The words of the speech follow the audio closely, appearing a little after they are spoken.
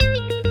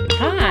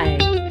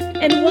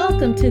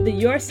Welcome to the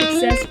Your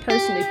Success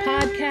Personally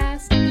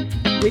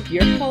podcast with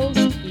your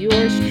host,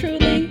 yours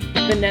truly,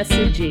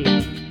 Vanessa G,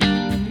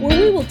 where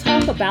we will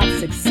talk about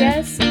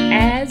success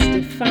as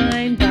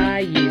defined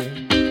by you.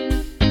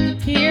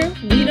 Here,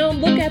 we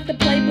don't look at the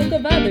playbook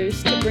of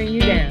others to bring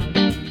you down.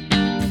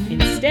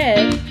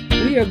 Instead,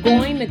 we are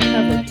going to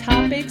cover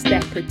topics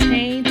that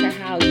pertain to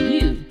how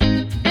you,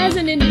 as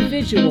an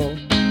individual,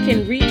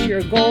 can reach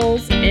your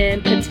goals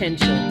and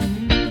potential.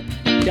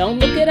 Don't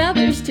look at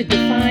others to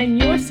define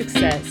your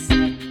success.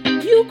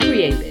 You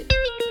create it.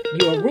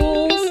 Your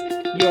rules,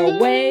 your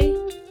way,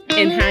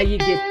 and how you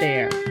get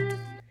there.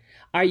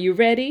 Are you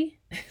ready?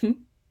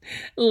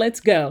 Let's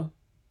go.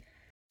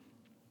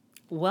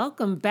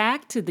 Welcome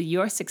back to the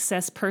Your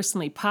Success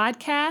Personally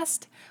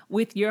podcast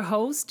with your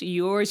host,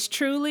 yours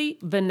truly,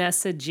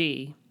 Vanessa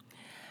G.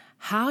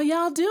 How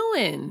y'all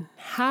doing?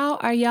 How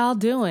are y'all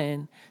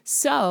doing?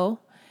 So,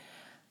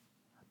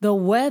 the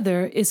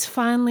weather is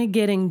finally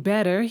getting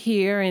better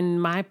here in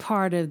my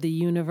part of the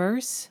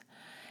universe,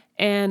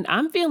 and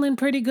I'm feeling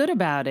pretty good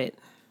about it.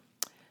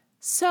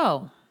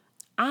 So,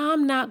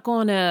 I'm not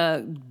going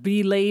to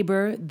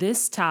belabor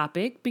this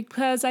topic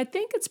because I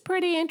think it's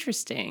pretty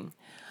interesting.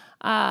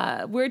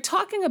 We're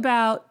talking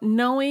about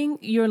knowing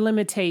your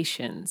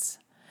limitations.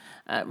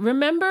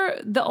 Remember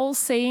the old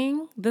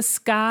saying, the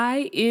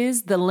sky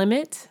is the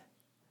limit?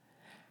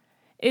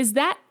 Is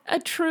that a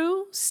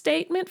true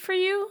statement for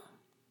you?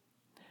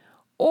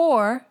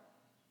 Or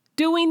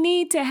do we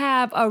need to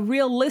have a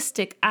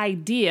realistic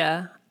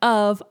idea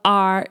of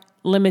our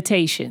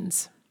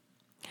limitations?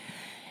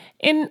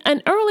 In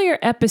an earlier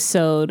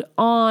episode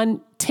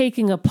on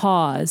taking a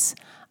pause,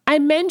 I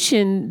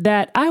mentioned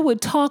that I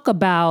would talk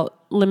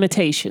about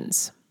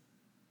limitations.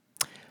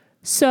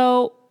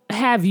 So,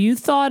 have you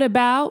thought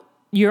about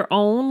your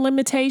own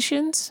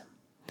limitations?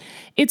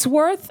 It's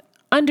worth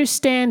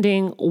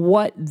understanding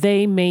what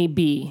they may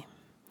be.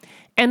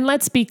 And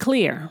let's be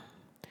clear.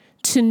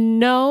 To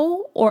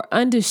know or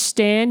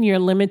understand your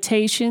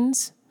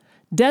limitations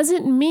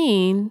doesn't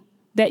mean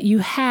that you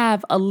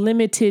have a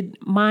limited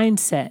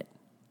mindset.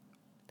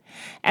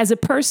 As a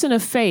person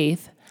of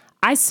faith,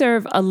 I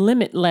serve a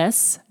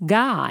limitless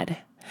God.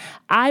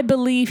 I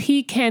believe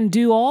He can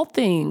do all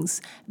things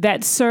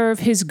that serve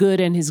His good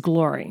and His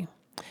glory.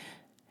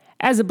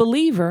 As a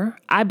believer,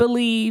 I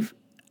believe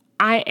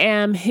I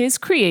am His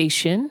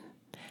creation,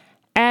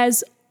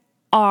 as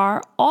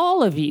are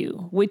all of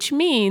you, which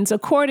means,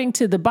 according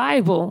to the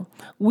Bible,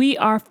 we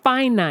are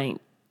finite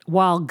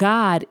while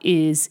God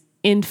is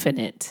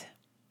infinite.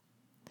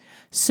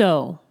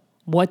 So,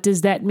 what does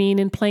that mean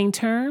in plain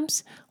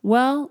terms?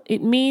 Well,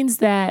 it means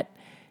that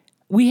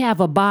we have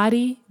a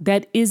body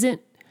that isn't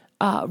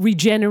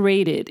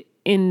regenerated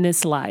in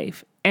this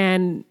life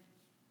and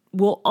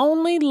will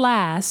only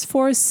last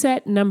for a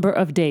set number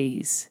of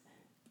days,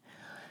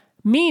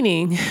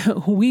 meaning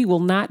we will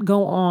not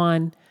go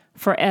on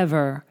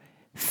forever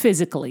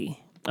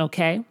physically,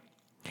 okay?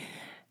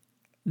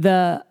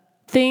 The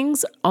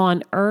things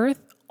on earth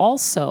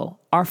also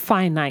are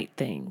finite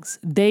things.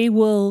 They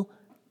will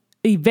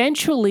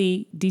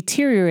eventually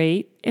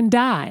deteriorate and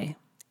die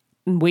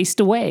and waste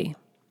away.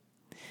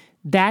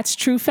 That's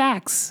true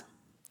facts.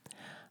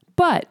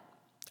 But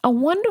a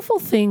wonderful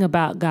thing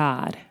about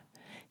God,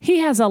 He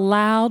has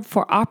allowed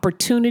for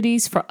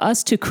opportunities for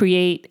us to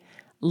create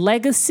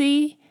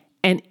legacy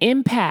and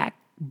impact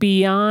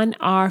beyond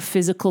our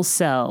physical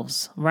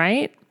selves,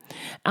 right?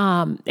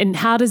 And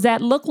how does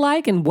that look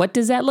like? And what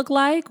does that look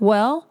like?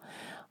 Well,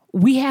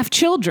 we have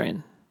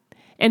children.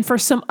 And for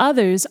some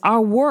others,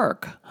 our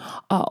work,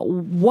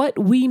 what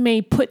we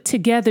may put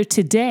together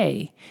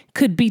today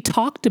could be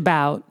talked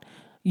about,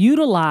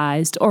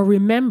 utilized, or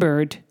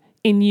remembered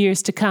in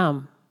years to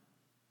come.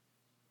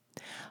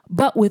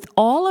 But with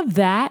all of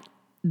that,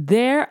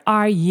 there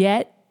are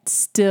yet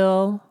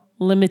still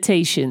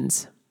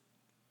limitations.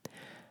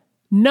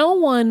 No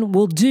one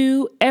will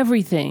do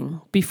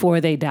everything before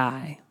they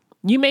die.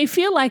 You may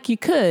feel like you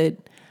could,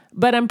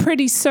 but I'm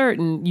pretty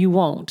certain you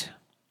won't.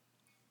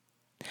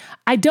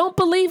 I don't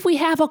believe we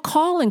have a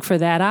calling for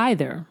that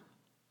either.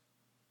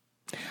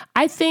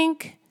 I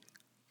think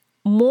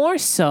more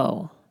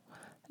so,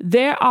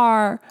 there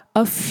are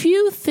a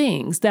few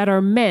things that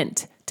are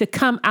meant to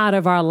come out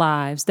of our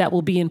lives that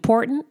will be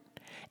important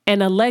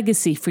and a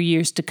legacy for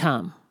years to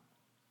come.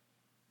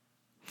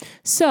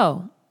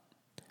 So,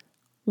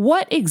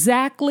 what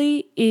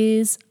exactly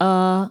is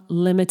a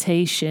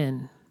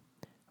limitation,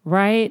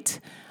 right?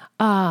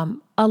 A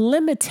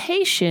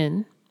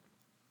limitation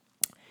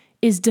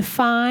is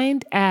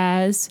defined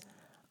as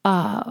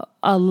a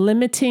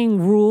limiting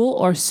rule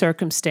or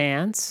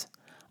circumstance,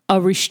 a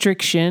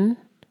restriction,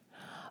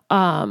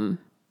 an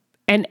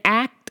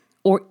act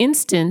or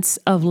instance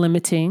of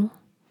limiting,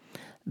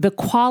 the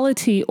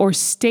quality or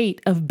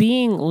state of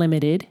being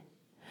limited,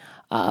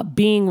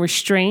 being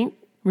restrained,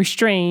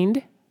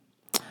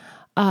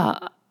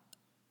 a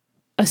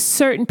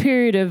certain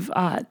period of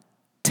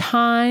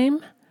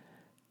time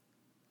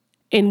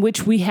in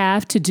which we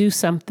have to do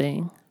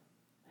something.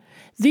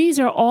 These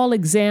are all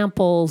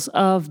examples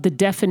of the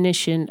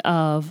definition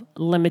of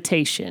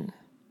limitation.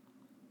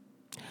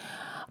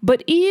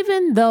 But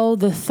even though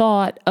the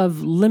thought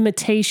of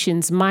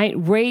limitations might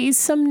raise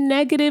some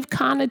negative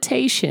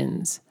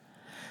connotations,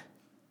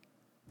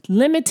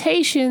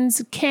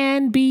 limitations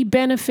can be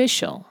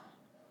beneficial.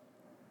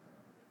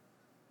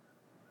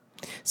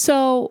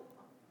 So,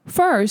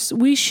 first,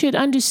 we should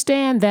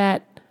understand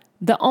that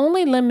the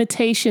only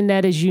limitation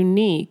that is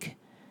unique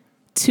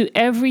to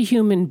every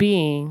human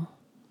being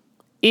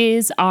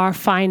is our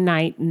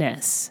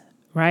finiteness,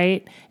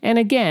 right? And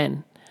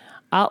again,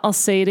 I'll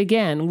say it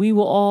again, we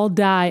will all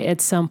die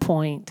at some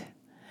point.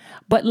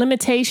 But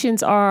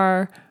limitations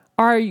are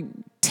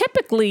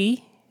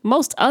typically,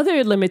 most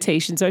other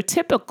limitations are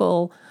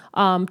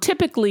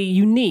typically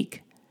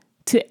unique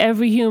to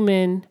every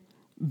human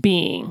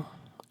being,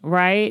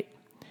 right?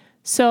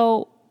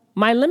 So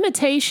my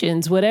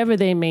limitations, whatever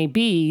they may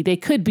be, they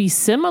could be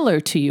similar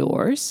to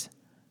yours,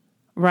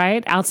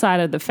 right? Outside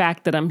of the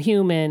fact that I'm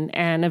human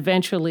and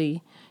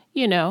eventually,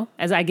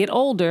 as I get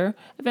older,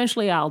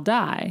 eventually I'll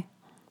die,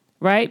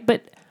 right?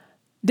 But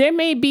there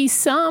may be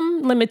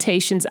some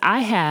limitations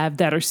I have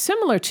that are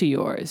similar to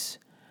yours,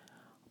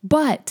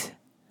 but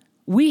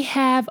we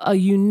have a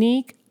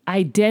unique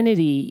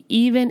identity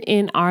even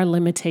in our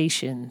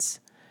limitations.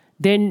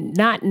 They're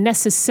not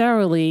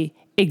necessarily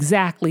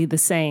exactly the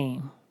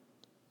same.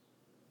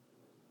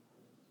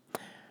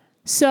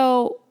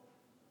 So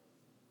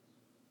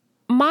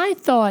my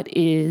thought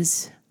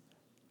is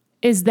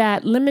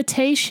that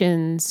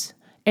limitations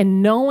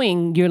and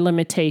knowing your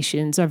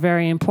limitations are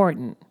very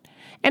important.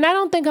 And I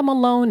don't think I'm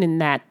alone in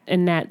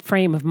that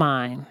frame of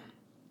mind.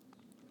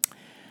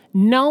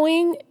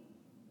 Knowing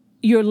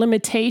your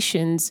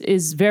limitations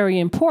is very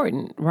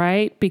important,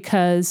 right?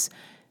 Because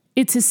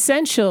it's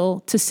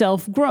essential to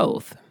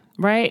self-growth,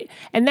 right?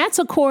 And that's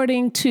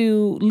according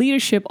to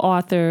leadership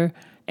author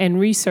and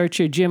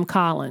researcher Jim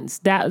Collins.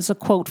 That is a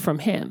quote from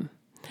him.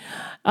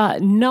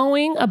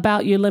 Knowing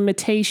about your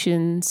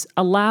limitations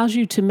allows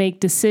you to make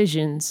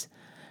decisions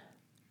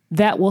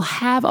that will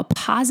have a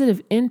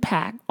positive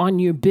impact on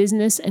your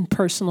business and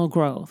personal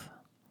growth.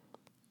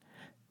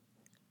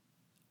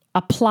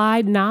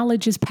 Applied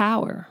knowledge is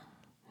power.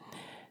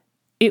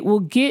 It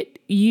will get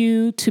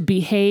you to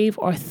behave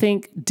or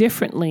think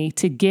differently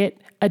to get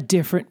a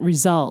different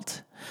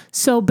result.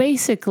 So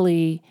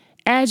basically,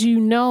 as you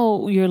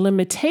know your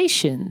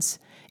limitations,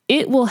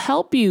 it will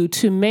help you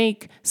to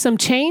make some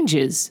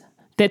changes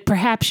that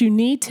perhaps you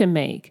need to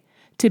make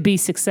to be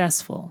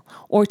successful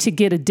or to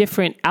get a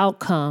different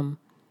outcome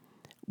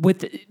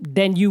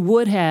than you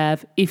would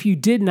have if you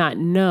did not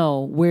know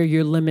where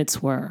your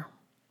limits were.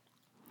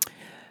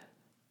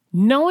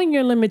 Knowing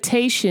your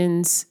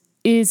limitations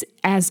is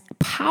as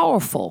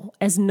powerful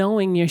as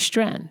knowing your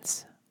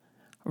strengths,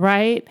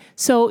 right?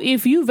 So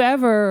if you've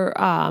ever,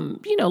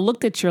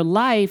 looked at your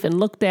life and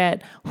looked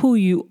at who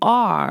you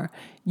are,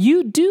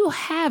 you do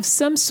have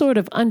some sort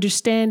of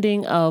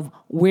understanding of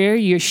where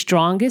you're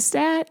strongest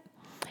at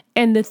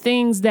and the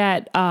things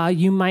that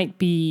you might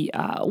be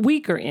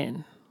weaker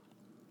in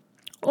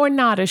or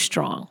not as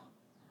strong.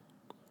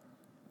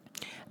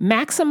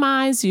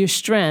 Maximize your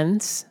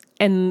strengths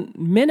and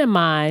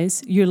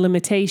minimize your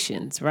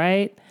limitations,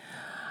 right?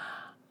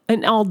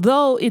 And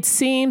although it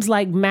seems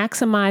like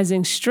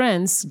maximizing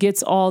strengths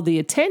gets all the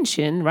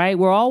attention, right?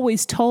 We're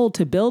always told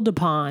to build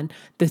upon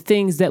the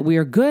things that we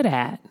are good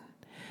at.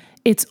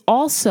 It's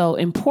also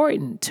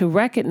important to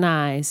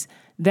recognize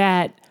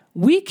that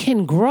we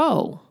can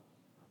grow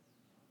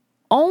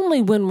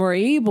only when we're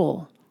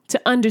able to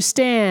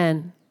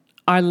understand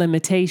our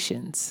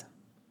limitations.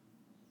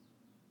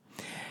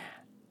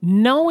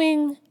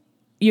 Knowing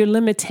your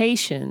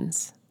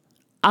limitations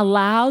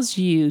allows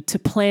you to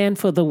plan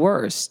for the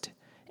worst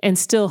and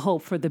still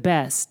hope for the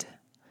best.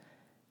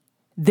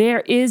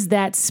 There is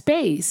that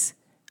space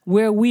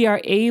where we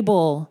are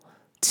able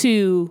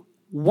to,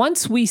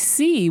 once we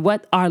see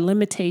what our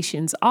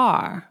limitations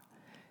are,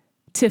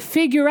 to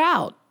figure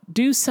out,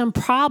 do some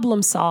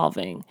problem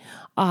solving,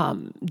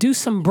 do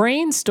some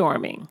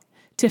brainstorming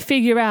to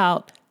figure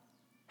out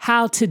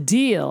how to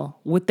deal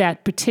with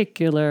that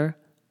particular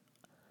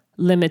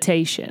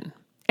limitation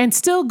and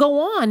still go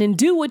on and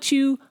do what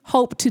you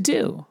hope to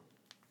do.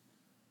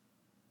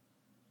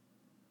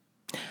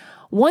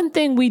 One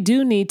thing we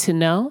do need to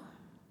know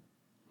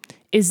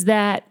is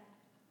that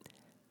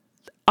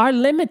our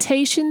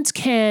limitations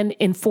can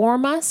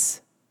inform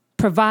us,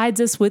 provides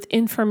us with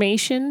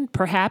information,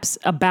 perhaps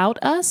about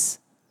us,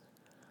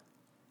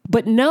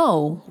 but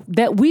know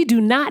that we do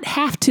not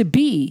have to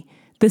be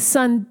the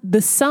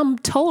sum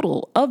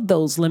total of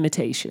those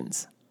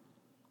limitations.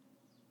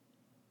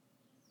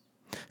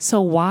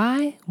 So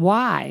why?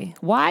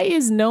 Why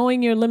is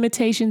knowing your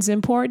limitations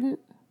important?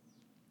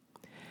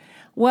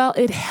 Well,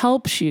 it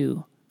helps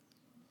you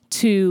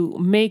to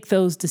make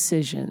those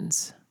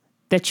decisions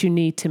that you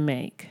need to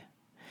make.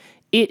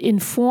 It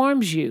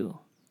informs you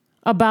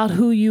about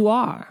who you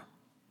are.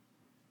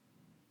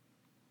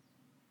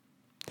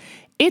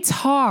 It's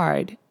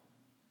hard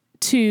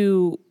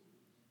to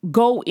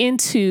go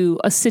into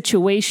a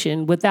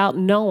situation without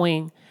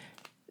knowing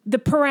the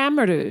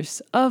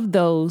parameters of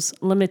those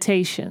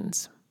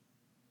limitations.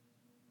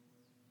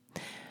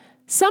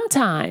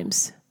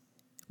 Sometimes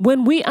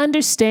when we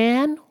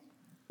understand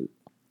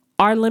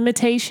our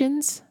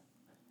limitations,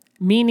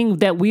 meaning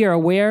that we are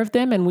aware of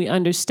them and we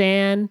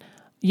understand,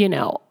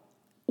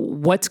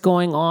 what's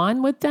going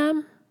on with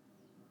them,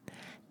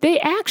 they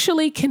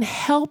actually can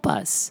help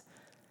us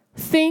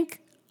think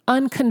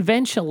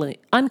unconventionally,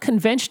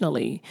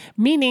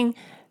 meaning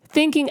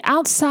thinking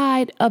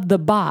outside of the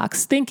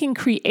box, thinking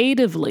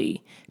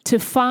creatively to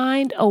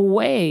find a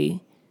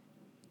way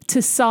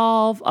to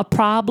solve a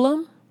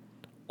problem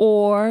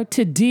or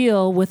to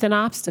deal with an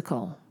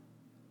obstacle.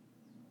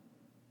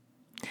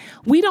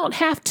 We don't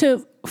have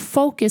to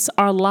focus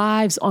our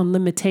lives on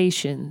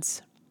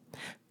limitations,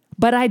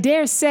 but I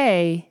dare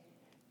say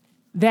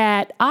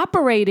that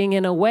operating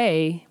in a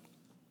way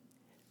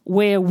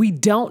where we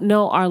don't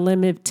know our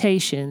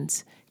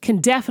limitations can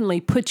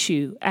definitely put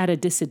you at a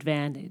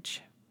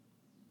disadvantage.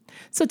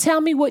 So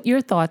tell me what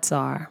your thoughts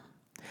are.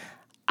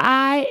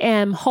 I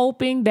am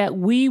hoping that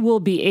we will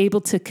be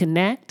able to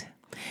connect.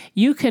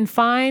 You can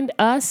find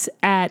us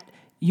at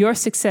Your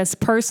Success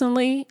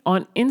Personally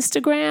on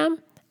Instagram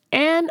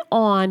and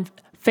on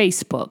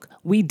Facebook.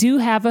 We do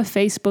have a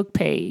Facebook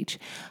page.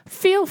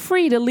 Feel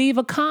free to leave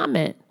a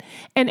comment.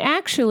 And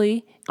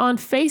actually, on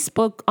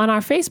Facebook, on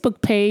our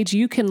Facebook page,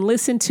 you can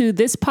listen to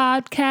this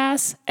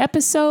podcast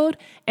episode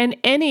and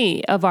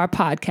any of our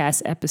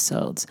podcast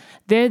episodes.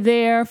 They're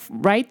there,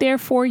 right there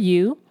for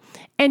you.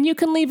 And you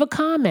can leave a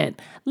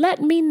comment.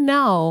 Let me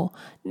know.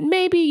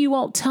 Maybe you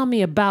won't tell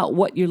me about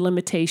what your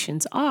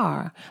limitations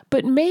are,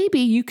 but maybe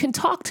you can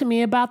talk to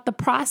me about the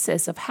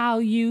process of how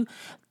you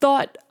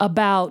thought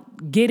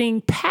about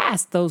getting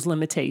past those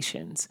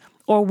limitations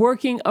or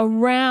working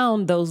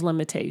around those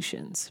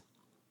limitations.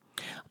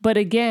 But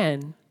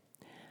again,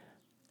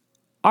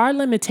 our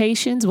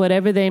limitations,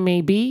 whatever they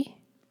may be,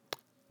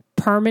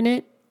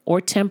 permanent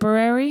or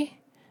temporary,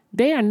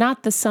 they are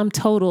not the sum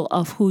total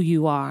of who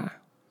you are.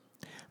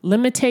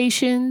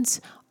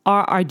 Limitations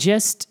are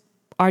just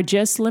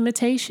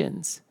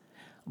limitations,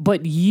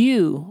 but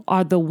you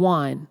are the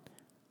one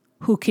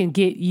who can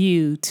get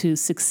you to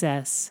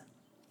success.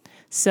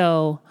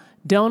 So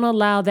don't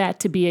allow that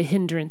to be a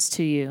hindrance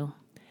to you.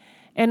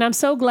 And I'm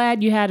so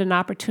glad you had an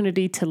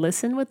opportunity to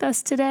listen with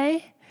us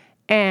today,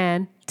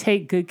 and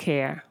take good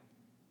care.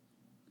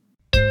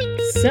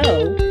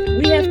 So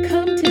we have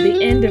come to the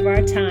end of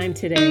our time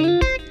today.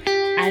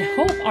 I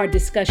hope our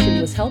discussion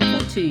was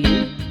helpful to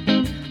you.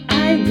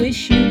 I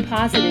wish you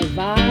positive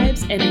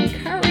vibes and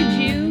encourage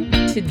you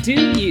to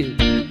do you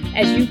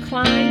as you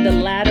climb the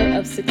ladder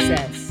of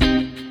success.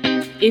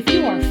 If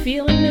you are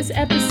feeling this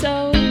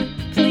episode,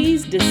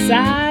 please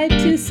decide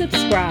to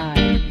subscribe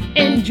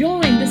and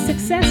join the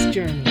success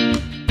journey.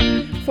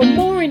 For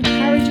more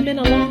encouragement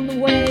along the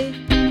way,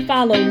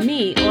 follow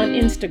me on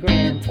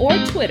Instagram or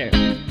Twitter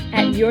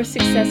at Your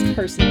Success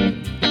Personally,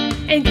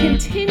 and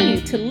continue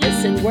to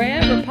listen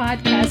wherever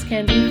podcasts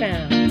can be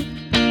found.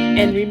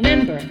 And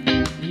remember,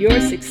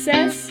 your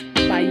success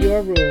by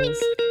your rules.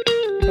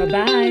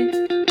 Bye-bye.